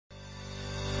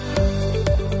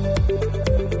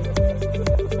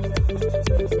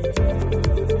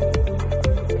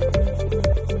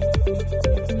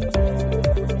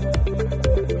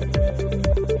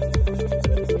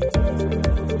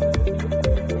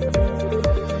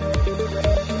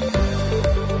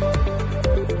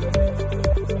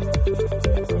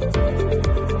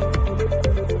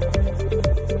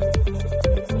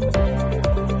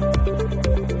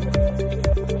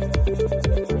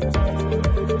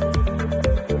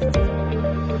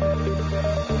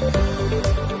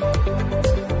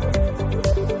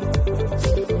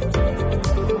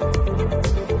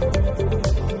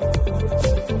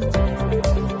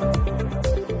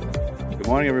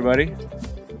everybody.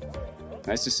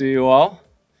 Nice to see you all.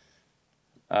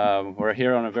 We're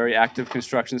here on a very active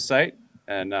construction site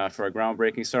and for a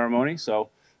groundbreaking ceremony, so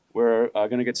we're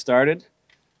going to get started.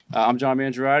 I'm John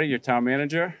Mangiarotti, your town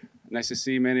manager. Nice to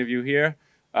see many of you here.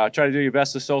 Try to do your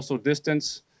best to social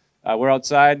distance. We're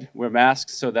outside, we're masked,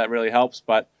 so that really helps,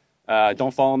 but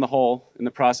don't fall in the hole in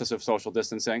the process of social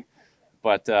distancing.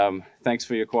 But thanks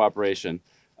for your cooperation.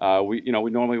 We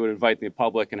normally would invite the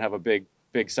public and have a big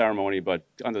ceremony, but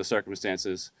under the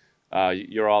circumstances,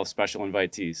 you're all special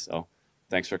invitees, so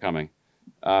thanks for coming.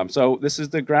 So this is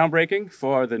the groundbreaking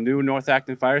for the new North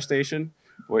Acton Fire Station.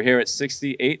 We're here at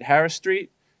 68 Harris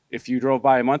Street. If you drove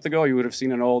by a month ago, you would have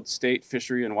seen an old state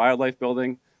fishery and wildlife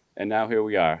building, and now here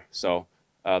we are. So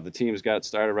the team's got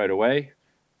started right away.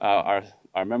 Our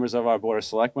members of our Board of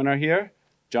Selectmen are here.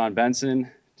 John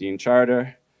Benson, Dean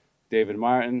Charter, David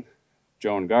Martin,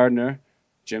 Joan Gardner,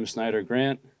 Jim Snyder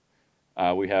Grant.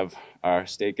 We have our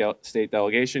state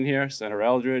delegation here, Senator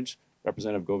Eldridge,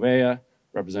 Representative Govea,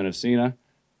 Representative Sina.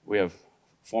 We have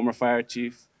former fire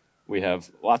chief. We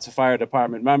have lots of fire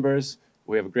department members.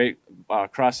 We have a great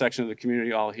cross-section of the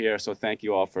community all here, so thank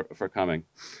you all for coming.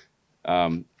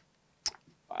 I'm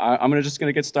just going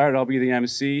to get started. I'll be the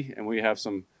MC, and we have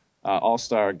some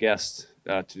all-star guests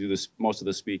to do most of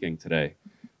the speaking today.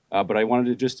 But I wanted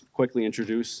to just quickly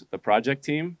introduce the project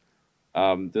team.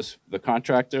 The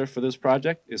contractor for this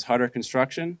project is Hutter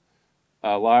Construction.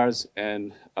 Lars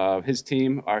and his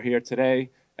team are here today,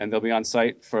 and they'll be on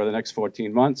site for the next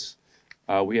 14 months.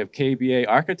 We have KBA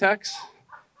Architects.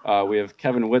 We have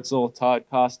Kevin Witzel, Todd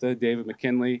Costa, David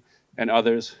McKinley, and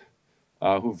others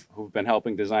who've been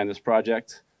helping design this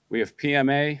project. We have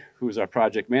PMA, who's our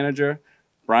project manager,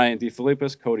 Brian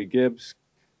DeFilippis, Cody Gibbs,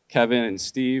 Kevin and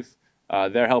Steve.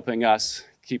 They're helping us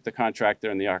keep the contractor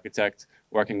and the architect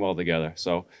working well together.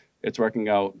 So it's working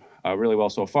out really well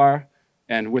so far.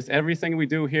 And with everything we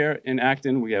do here in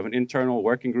Acton, we have an internal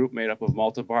working group made up of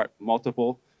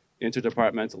multiple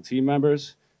interdepartmental team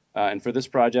members. And for this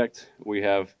project, we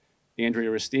have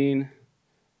Andrea Ristine,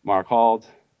 Mark Hald,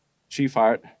 Chief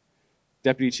Hart,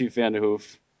 Deputy Chief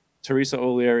Vanderhoof, Teresa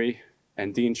O'Leary,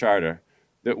 and Dean Charter.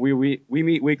 We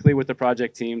meet weekly with the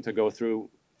project team to go through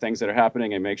things that are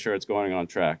happening and make sure it's going on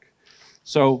track.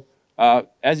 So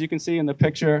as you can see in the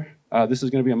picture, this is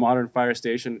going to be a modern fire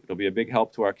station. It'll be a big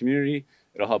help to our community.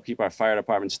 It'll help keep our fire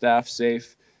department staff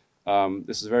safe.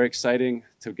 This is very exciting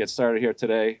to get started here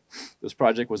today. This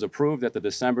project was approved at the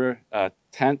December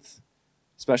 10th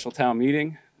special town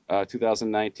meeting,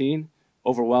 2019,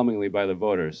 overwhelmingly by the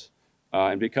voters.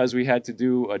 And because we had to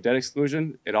do a debt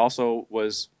exclusion, it also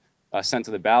was sent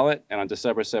to the ballot. And on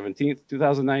December 17th,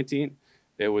 2019,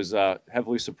 it was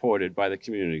heavily supported by the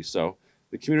community. So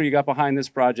the community got behind this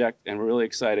project, and we're really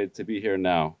excited to be here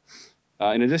now.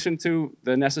 In addition to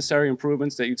the necessary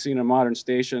improvements that you'd see in a modern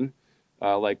station,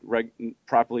 like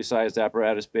properly sized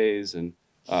apparatus bays and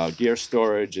gear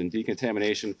storage and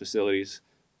decontamination facilities,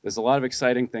 there's a lot of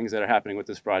exciting things that are happening with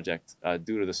this project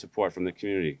due to the support from the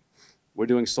community. We're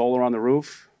doing solar on the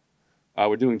roof.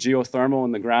 We're doing geothermal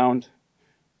in the ground.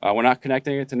 We're not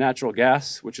connecting it to natural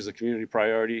gas, which is a community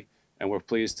priority, and we're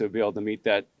pleased to be able to meet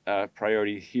that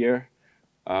priority here.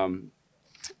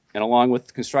 And along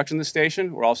with construction of the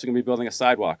station, we're also going to be building a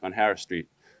sidewalk on Harris Street,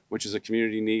 which is a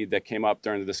community need that came up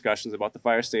during the discussions about the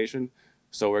fire station.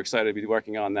 So we're excited to be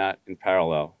working on that in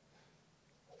parallel.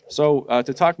 So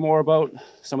to talk more about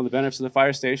some of the benefits of the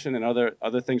fire station and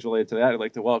other things related to that, I'd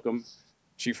like to welcome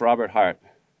Chief Robert Hart.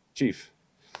 Chief.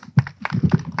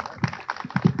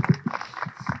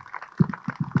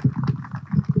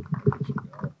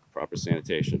 Proper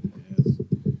sanitation. Yes.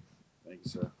 Thank you,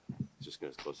 sir. Just go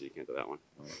as close as you can to that one.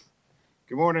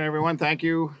 Good morning, everyone. Thank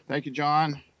you. Thank you,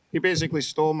 John. He basically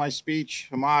stole my speech,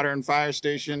 a modern fire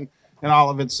station and all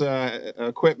of its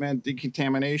equipment,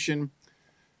 decontamination.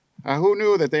 Who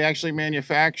knew that they actually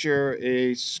manufacture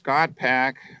a Scott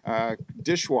Pack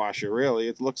dishwasher, really?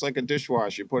 It looks like a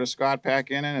dishwasher. You put a Scott Pack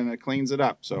in it and it cleans it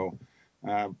up. So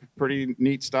pretty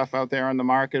neat stuff out there on the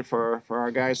market for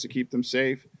our guys to keep them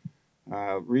safe.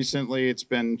 Recently, it's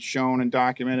been shown and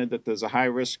documented that there's a high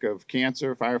risk of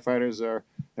cancer. Firefighters are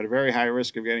at a very high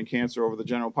risk of getting cancer over the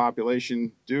general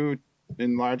population due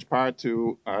in large part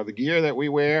to the gear that we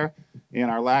wear and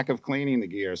our lack of cleaning the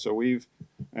gear. So we've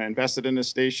invested in this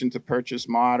station to purchase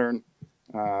modern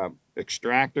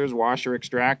extractors. Washer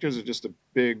extractors are just a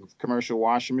big commercial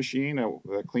washing machine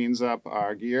that cleans up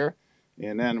our gear.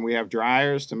 And then we have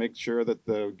dryers to make sure that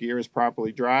the gear is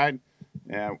properly dried.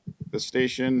 And the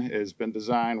station has been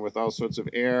designed with all sorts of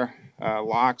air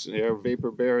locks, air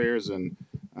vapor barriers, and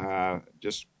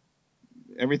just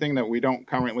everything that we don't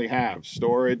currently have: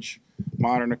 storage,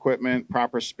 modern equipment,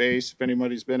 proper space. If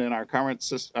anybody's been in our current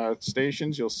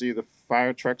stations, you'll see the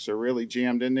fire trucks are really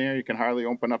jammed in there. You can hardly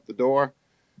open up the door.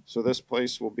 So this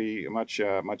place will be much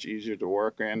easier to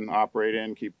work in, operate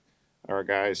in, keep our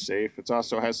guys safe. It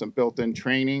also has some built-in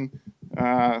training,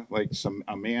 like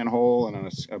a manhole and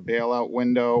a bailout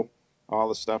window, all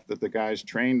the stuff that the guys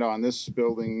trained on this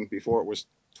building before it was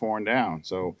torn down.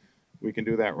 So we can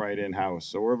do that right in-house.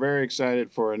 So we're very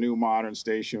excited for a new modern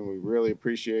station. We really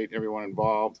appreciate everyone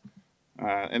involved.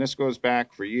 And this goes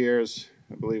back for years.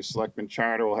 I believe Selectman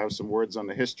Charter will have some words on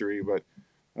the history, but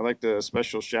I'd like to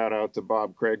special shout out to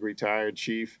Bob Craig, retired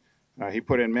chief. He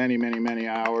put in many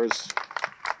hours.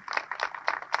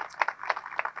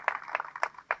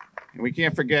 And we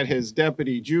can't forget his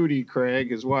deputy, Judy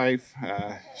Craig, his wife.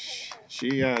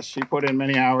 She put in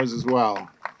many hours as well.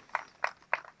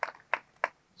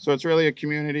 So it's really a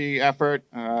community effort.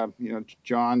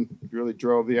 John really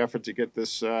drove the effort to get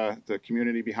this the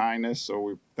community behind this. So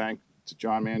we thank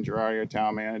John Mangiarati, our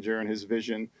town manager, and his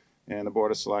vision, and the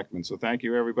Board of Selectmen. So thank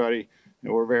you, everybody.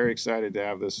 And we're very excited to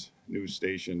have this new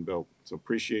station built. So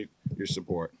appreciate your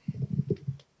support.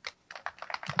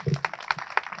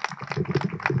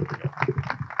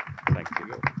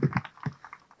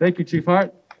 Thank you, Chief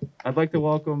Hart. I'd like to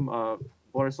welcome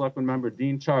Board of Selectmen member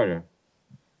Dean Charter.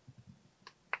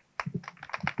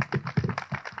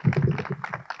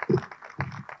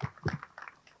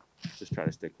 Just try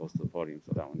to stay close to the podium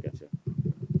so that one gets you.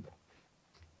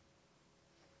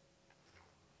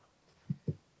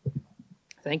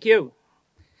 Thank you.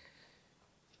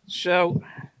 So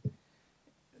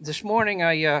this morning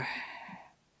I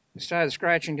started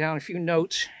scratching down a few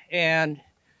notes, and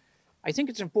I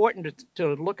think it's important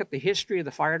to look at the history of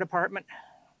the fire department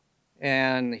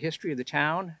and the history of the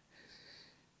town.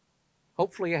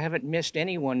 Hopefully I haven't missed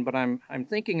anyone, but I'm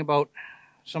thinking about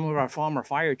some of our former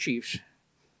fire chiefs.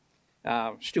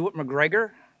 Stuart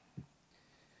McGregor,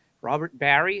 Robert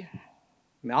Barry,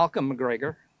 Malcolm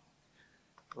McGregor,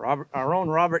 our own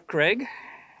Robert Craig,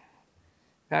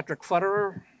 Patrick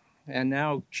Futterer, and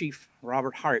now Chief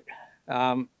Robert Hart.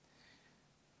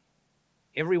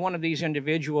 Every one of these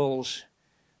individuals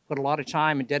put a lot of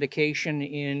time and dedication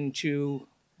into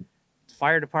the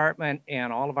fire department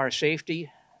and all of our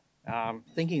safety.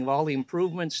 Thinking of all the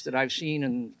improvements that I've seen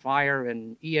in fire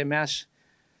and EMS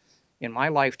in my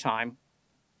lifetime,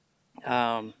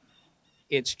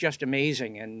 it's just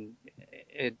amazing, and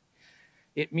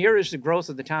it mirrors the growth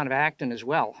of the town of Acton as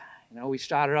well. You know, we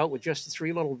started out with just the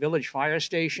 3 little village fire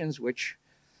stations, which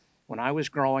when I was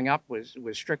growing up was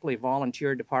strictly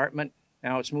volunteer department.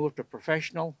 Now it's moved to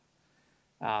professional.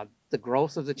 The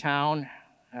growth of the town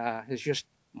has just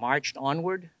marched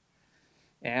onward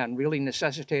and really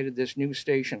necessitated this new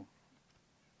station.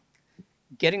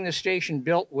 Getting the station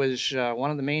built was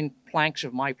one of the main planks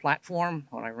of my platform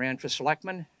when I ran for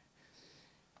selectman.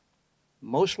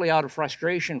 Mostly out of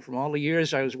frustration from all the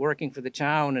years I was working for the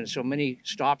town and so many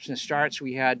stops and starts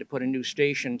we had to put a new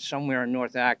station somewhere in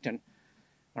North Acton.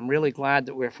 I'm really glad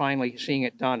that we're finally seeing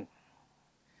it done.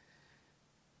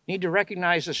 Need to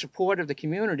recognize the support of the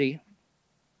community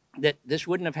that this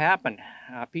wouldn't have happened.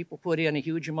 People put in a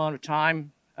huge amount of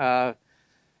time,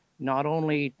 not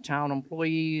only town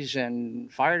employees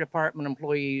and fire department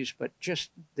employees, but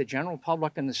just the general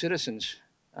public and the citizens.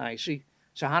 I see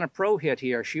Sahana Prohit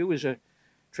here. She was a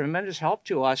tremendous help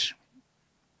to us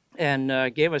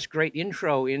and gave us great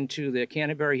intro into the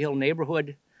Canterbury Hill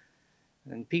neighborhood.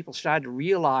 And people started to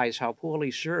realize how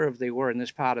poorly served they were in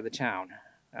this part of the town.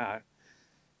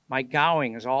 Mike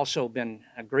Gowing has also been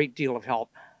a great deal of help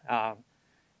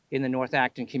in the North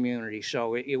Acton community.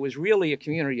 So it was really a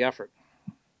community effort.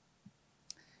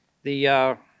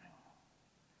 I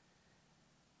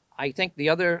think the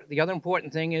other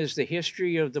important thing is the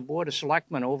history of the Board of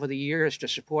Selectmen over the years to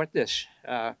support this.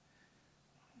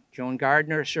 Joan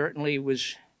Gardner certainly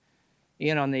was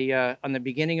in on the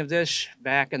beginning of this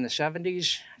back in the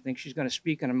 70s. I think she's going to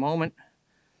speak in a moment.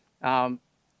 And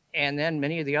then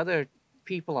many of the other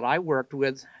people that I worked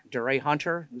with, DeRay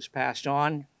Hunter, who's passed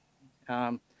on,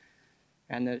 and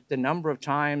the number of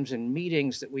times and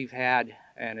meetings that we've had,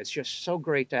 and it's just so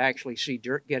great to actually see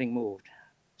dirt getting moved.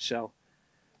 So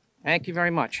thank you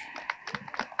very much.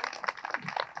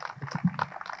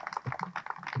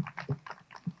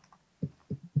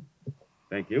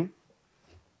 Thank you.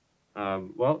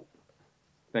 Well,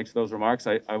 thanks for those remarks.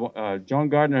 Joan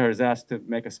Gardner has asked to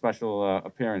make a special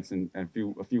appearance and a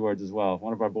few words as well.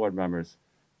 One of our board members,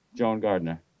 Joan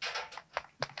Gardner.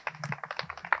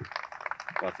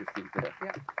 If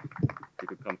you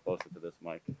could come closer to this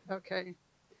mic. Okay.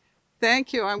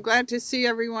 Thank you. I'm glad to see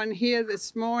everyone here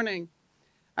this morning.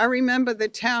 I remember the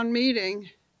town meeting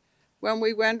when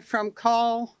we went from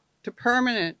call to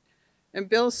permanent, and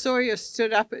Bill Sawyer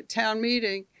stood up at town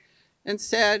meeting and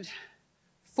said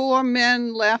 4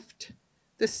 men left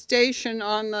the station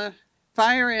on the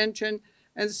fire engine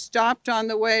and stopped on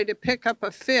the way to pick up a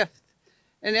 5th,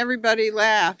 and everybody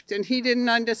laughed, and he didn't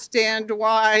understand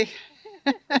why.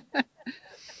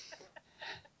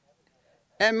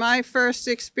 And my first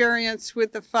experience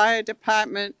with the fire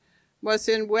department was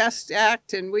in West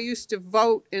Acton. We used to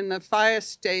vote in the fire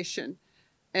station,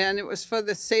 and it was for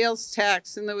the sales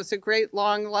tax, and there was a great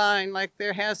long line like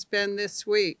there has been this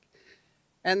week.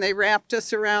 And they wrapped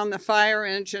us around the fire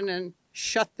engine and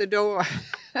shut the door.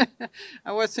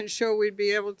 I wasn't sure we'd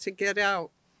be able to get out.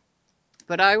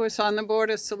 But I was on the Board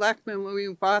of Selectmen when we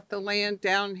bought the land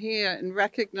down here and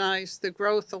recognized the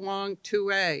growth along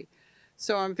 2A.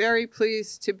 So I'm very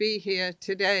pleased to be here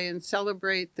today and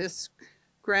celebrate this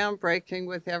groundbreaking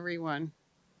with everyone.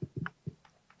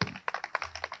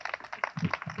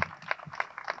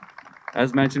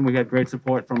 As mentioned, we had great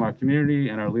support from our community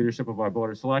and our leadership of our Board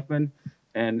of Selectmen.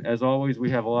 And as always, we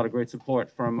have a lot of great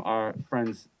support from our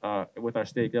friends with our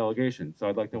state delegation. So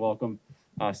I'd like to welcome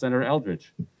Senator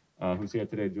Eldridge, who's here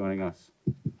today joining us.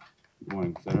 Good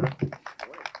morning, Senator.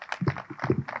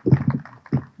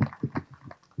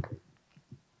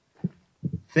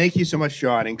 Thank you so much,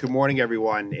 John, and good morning,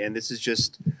 everyone. And this is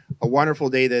just a wonderful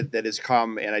day that has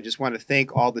come, and I just want to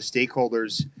thank all the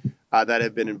stakeholders that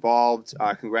have been involved.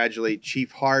 Congratulate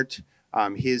Chief Hart,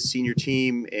 his senior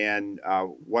team, and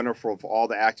wonderful for all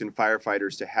the Acton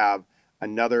firefighters to have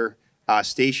another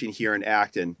station here in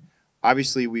Acton.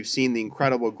 Obviously, we've seen the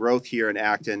incredible growth here in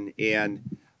Acton,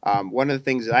 and one of the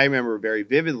things that I remember very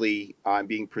vividly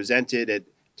being presented at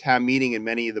town meeting and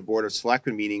many of the Board of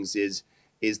Selectmen meetings is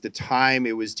the time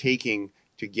it was taking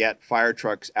to get fire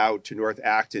trucks out to North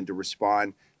Acton to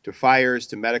respond to fires,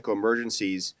 to medical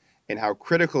emergencies, and how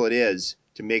critical it is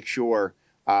to make sure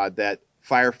that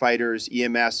firefighters,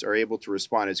 EMS are able to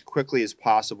respond as quickly as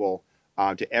possible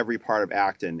to every part of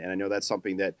Acton. And I know that's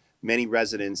something that many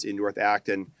residents in North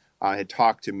Acton had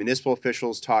talked to municipal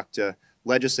officials, talked to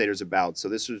legislators about. So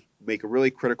this would make a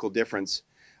really critical difference.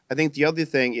 I think the other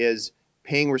thing is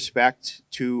paying respect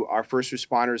to our first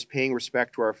responders, paying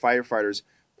respect to our firefighters.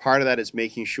 Part of that is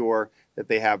making sure that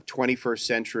they have 21st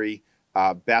century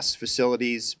best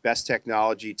facilities, best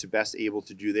technology to best able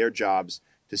to do their jobs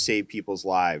to save people's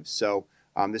lives. So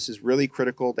this is really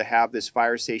critical to have this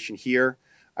fire station here.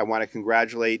 I want to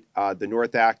congratulate the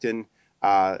North Acton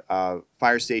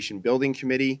Fire Station Building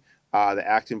Committee, the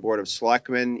Acton Board of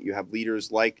Selectmen. You have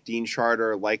leaders like Dean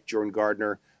Charter, like Jordan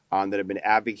Gardner, that have been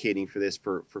advocating for this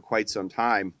for quite some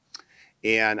time.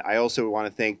 And I also want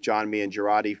to thank John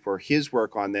Mangiarotti for his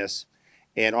work on this.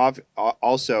 And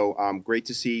also great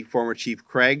to see former Chief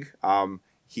Craig.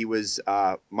 He was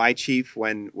my chief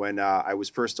when I was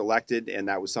first elected, and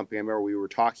that was something I remember we were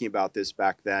talking about this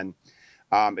back then,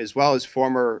 as well as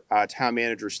former town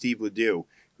manager Steve Ledoux,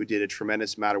 who did a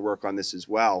tremendous amount of work on this as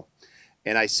well.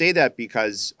 And I say that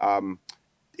because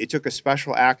it took a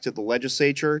special act of the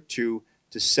legislature to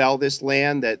sell this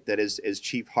land that is, as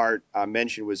Chief Hart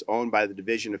mentioned, was owned by the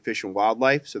Division of Fish and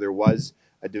Wildlife. So there was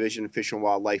a Division of Fish and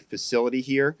Wildlife facility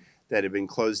here that had been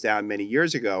closed down many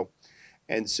years ago.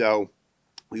 And so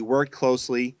we worked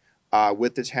closely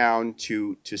with the town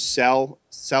to sell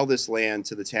this land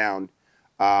to the town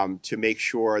to make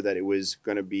sure that it was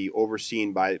going to be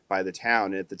overseen by the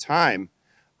town. And at the time,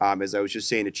 as I was just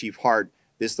saying to Chief Hart,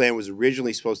 this land was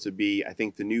originally supposed to be, I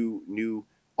think, the new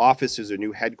offices or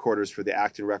new headquarters for the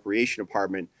Acton Recreation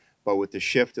Department, but with the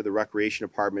shift of the Recreation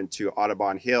Department to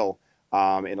Audubon Hill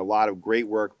and a lot of great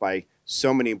work by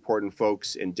so many important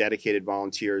folks and dedicated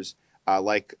volunteers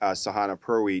like Sahana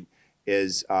Purweed,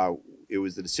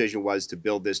 the decision was to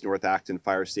build this North Acton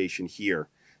Fire Station here.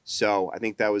 So I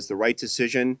think that was the right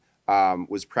decision.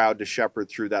 Was proud to shepherd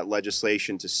through that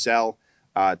legislation to sell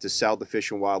the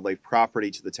Fish and Wildlife property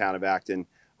to the town of Acton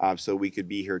so we could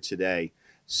be here today.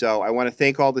 So I want to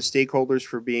thank all the stakeholders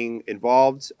for being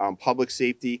involved. Public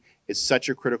safety is such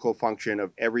a critical function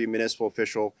of every municipal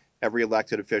official, every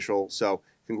elected official. So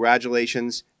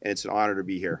congratulations, and it's an honor to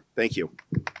be here. Thank you.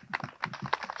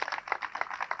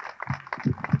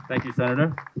 Thank you,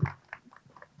 Senator.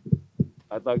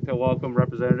 I'd like to welcome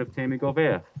Representative Tammy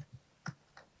Gobert.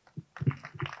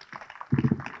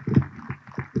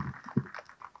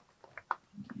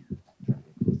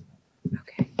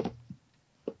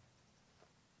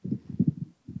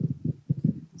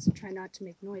 So try not to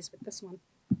make noise with this one.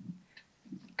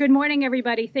 Good morning,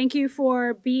 everybody. Thank you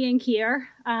for being here.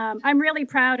 I'm really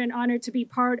proud and honored to be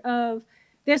part of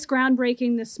this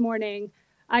groundbreaking this morning.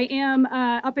 I am,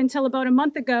 up until about a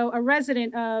month ago, a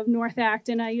resident of North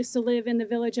Acton. I used to live in the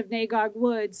village of Nagog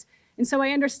Woods. And so I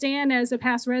understand as a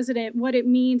past resident what it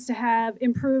means to have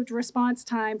improved response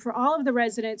time for all of the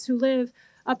residents who live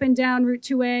up and down Route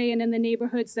 2A and in the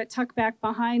neighborhoods that tuck back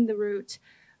behind the route,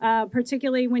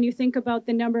 particularly when you think about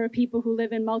the number of people who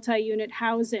live in multi-unit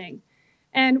housing.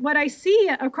 And what I see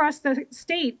across the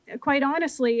state, quite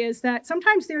honestly, is that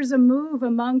sometimes there's a move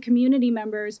among community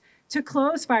members to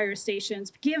close fire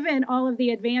stations, given all of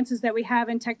the advances that we have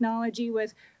in technology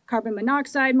with carbon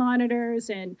monoxide monitors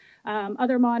and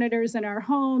other monitors in our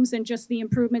homes, and just the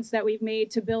improvements that we've made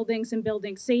to buildings and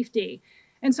building safety.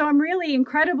 And so I'm really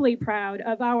incredibly proud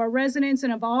of our residents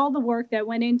and of all the work that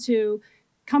went into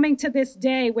coming to this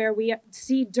day where we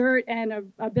see dirt and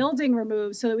a building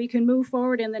removed so that we can move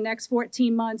forward in the next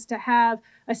 14 months to have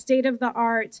a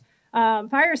state-of-the-art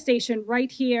fire station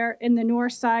right here in the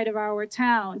north side of our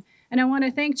town. And I want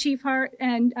to thank Chief Hart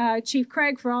and Chief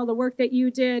Craig for all the work that you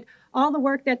did, all the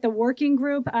work that the working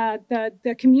group,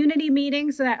 the community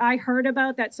meetings that I heard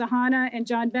about that Sahana and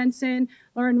John Benson,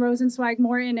 Lauren Rosenzweig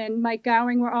Morton, and Mike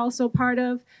Gowing were also part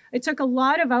of. It took a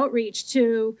lot of outreach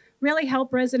to really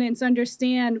help residents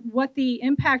understand what the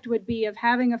impact would be of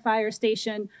having a fire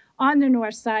station on the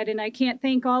north side. And I can't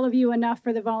thank all of you enough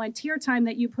for the volunteer time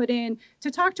that you put in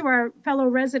to talk to our fellow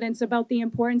residents about the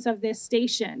importance of this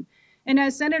station. And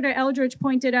as Senator Eldridge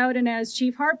pointed out, and as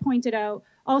Chief Hart pointed out,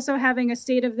 also having a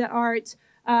state-of-the-art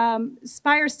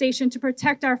fire station to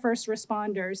protect our first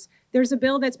responders. There's a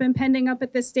bill that's been pending up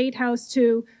at the State House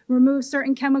to remove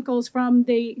certain chemicals from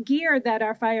the gear that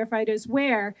our firefighters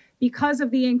wear because of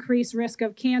the increased risk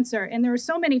of cancer. And there are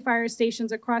so many fire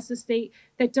stations across the state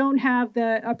that don't have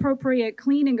the appropriate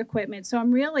cleaning equipment. So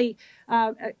I'm really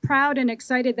proud and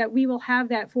excited that we will have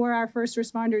that for our first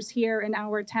responders here in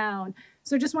our town.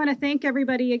 So just want to thank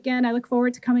everybody again. I look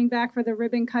forward to coming back for the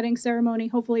ribbon cutting ceremony.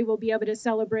 Hopefully we'll be able to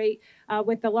celebrate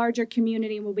with the larger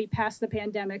community and we'll be past the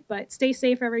pandemic. But stay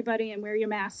safe, everybody, and wear your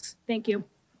masks. Thank you.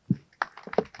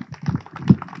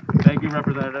 Thank you,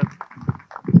 Representative.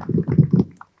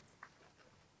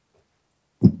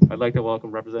 I'd like to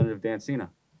welcome Representative Dancina.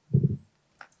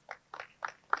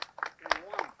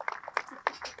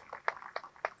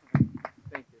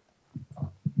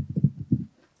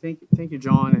 Thank you,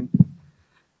 John. And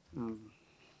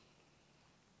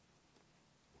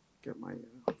get my.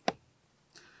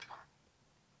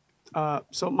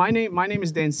 So my name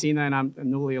is Dancina, and I'm a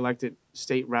newly elected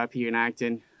state rep here in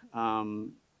Acton.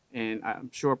 And I'm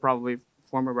sure probably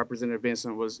former Representative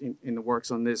Benson was in the works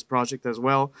on this project as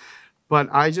well. But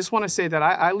I just want to say that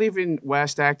I live in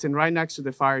West Acton, right next to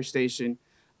the fire station,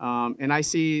 and I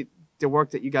see the work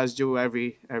that you guys do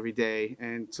every day.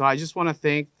 And so I just want to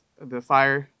thank the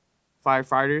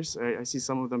firefighters. I see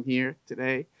some of them here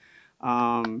today.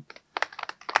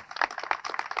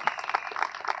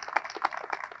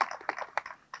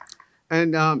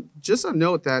 And just a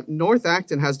note that North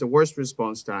Acton has the worst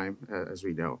response time, as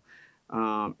we know.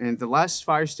 And the last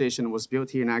fire station was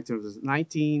built here in Acton was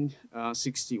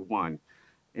 1961.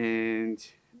 And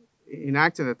in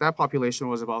Acton, that population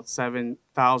was about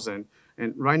 7,000.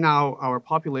 And right now, our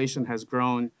population has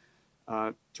grown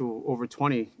to over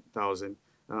 20,000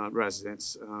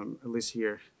 residents, at least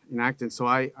here in Acton. So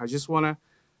I just want to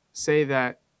say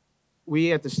that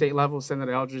we at the state level,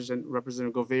 Senator Eldridge and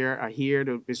Representative Gouveia, are here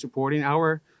to be supporting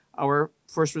our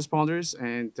first responders,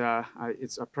 and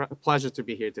it's a pleasure to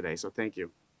be here today, so thank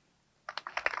you.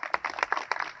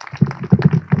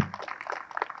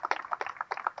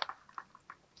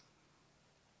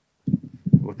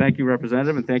 Well, thank you,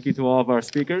 Representative, and thank you to all of our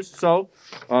speakers. So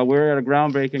we're at a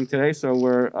groundbreaking today, so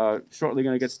we're shortly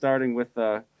going to get starting with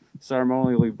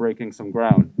ceremonially breaking some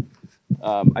ground.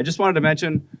 I just wanted to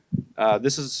mention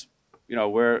this is,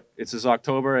 this is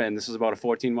October, and this is about a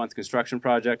 14-month construction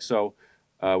project, so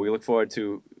we look forward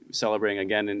to celebrating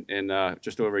again in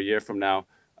just over a year from now.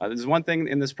 There's one thing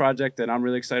in this project that I'm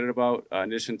really excited about, in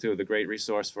addition to the great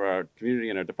resource for our community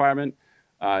and our department,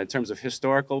 in terms of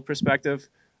historical perspective.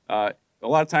 A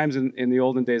lot of times in the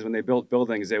olden days when they built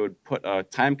buildings, they would put a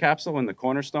time capsule in the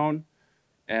cornerstone,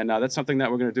 and that's something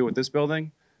that we're going to do with this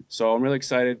building. So I'm really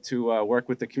excited to work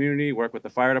with the community, work with the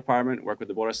fire department, work with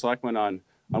the Board of Selectmen on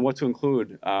what to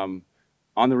include on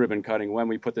the ribbon cutting when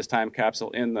we put this time capsule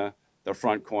in the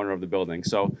front corner of the building.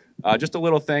 So just a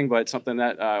little thing, but something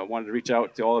that I wanted to reach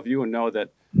out to all of you and know that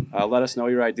let us know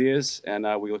your ideas, and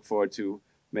we look forward to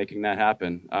making that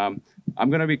happen. I'm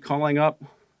going to be calling up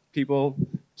people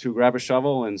to grab a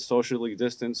shovel and socially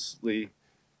distantly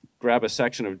grab a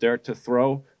section of dirt to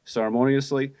throw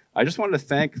ceremoniously. I just wanted to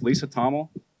thank Lisa Tommel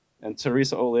and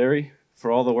Teresa O'Leary for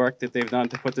all the work that they've done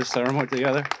to put this ceremony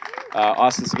together.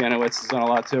 Austin Siganowicz has done a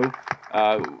lot too.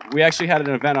 We actually had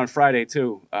an event on Friday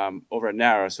too, over at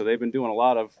NARA, so they've been doing a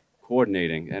lot of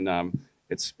coordinating, and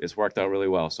it's worked out really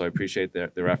well, so I appreciate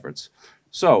their efforts.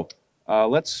 So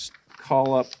let's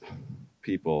call up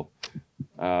people.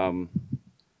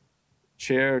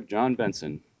 Chair John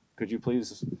Benson, could you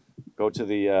please go to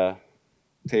the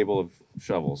table of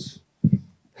shovels?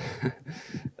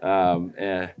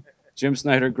 Jim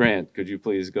Snyder Grant, could you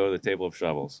please go to the table of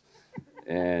shovels?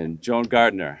 And Joan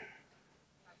Gardner.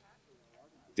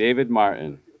 David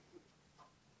Martin.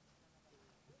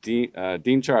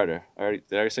 Dean Charter.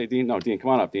 Did I say Dean? No, Dean,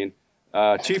 come on up, Dean.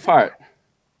 Chief Hart.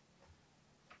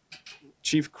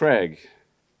 Chief Craig.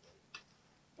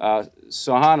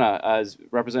 Sohana as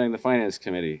representing the Finance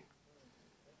Committee.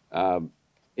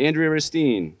 Andrea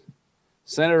Ristine.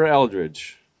 Senator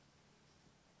Eldridge.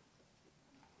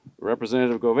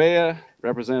 Representative Govea,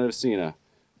 Representative Sina,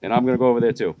 and I'm going to go over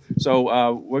there too.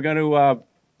 So we're going to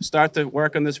start to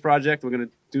work on this project. We're going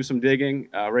to do some digging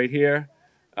right here.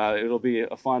 It'll be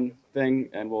a fun thing,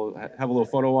 and we'll have a little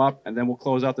photo op, and then we'll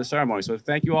close out the ceremony. So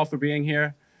thank you all for being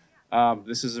here.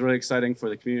 This is really exciting for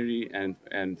the community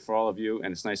and for all of you,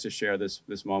 and it's nice to share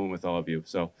this moment with all of you.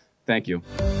 So thank you.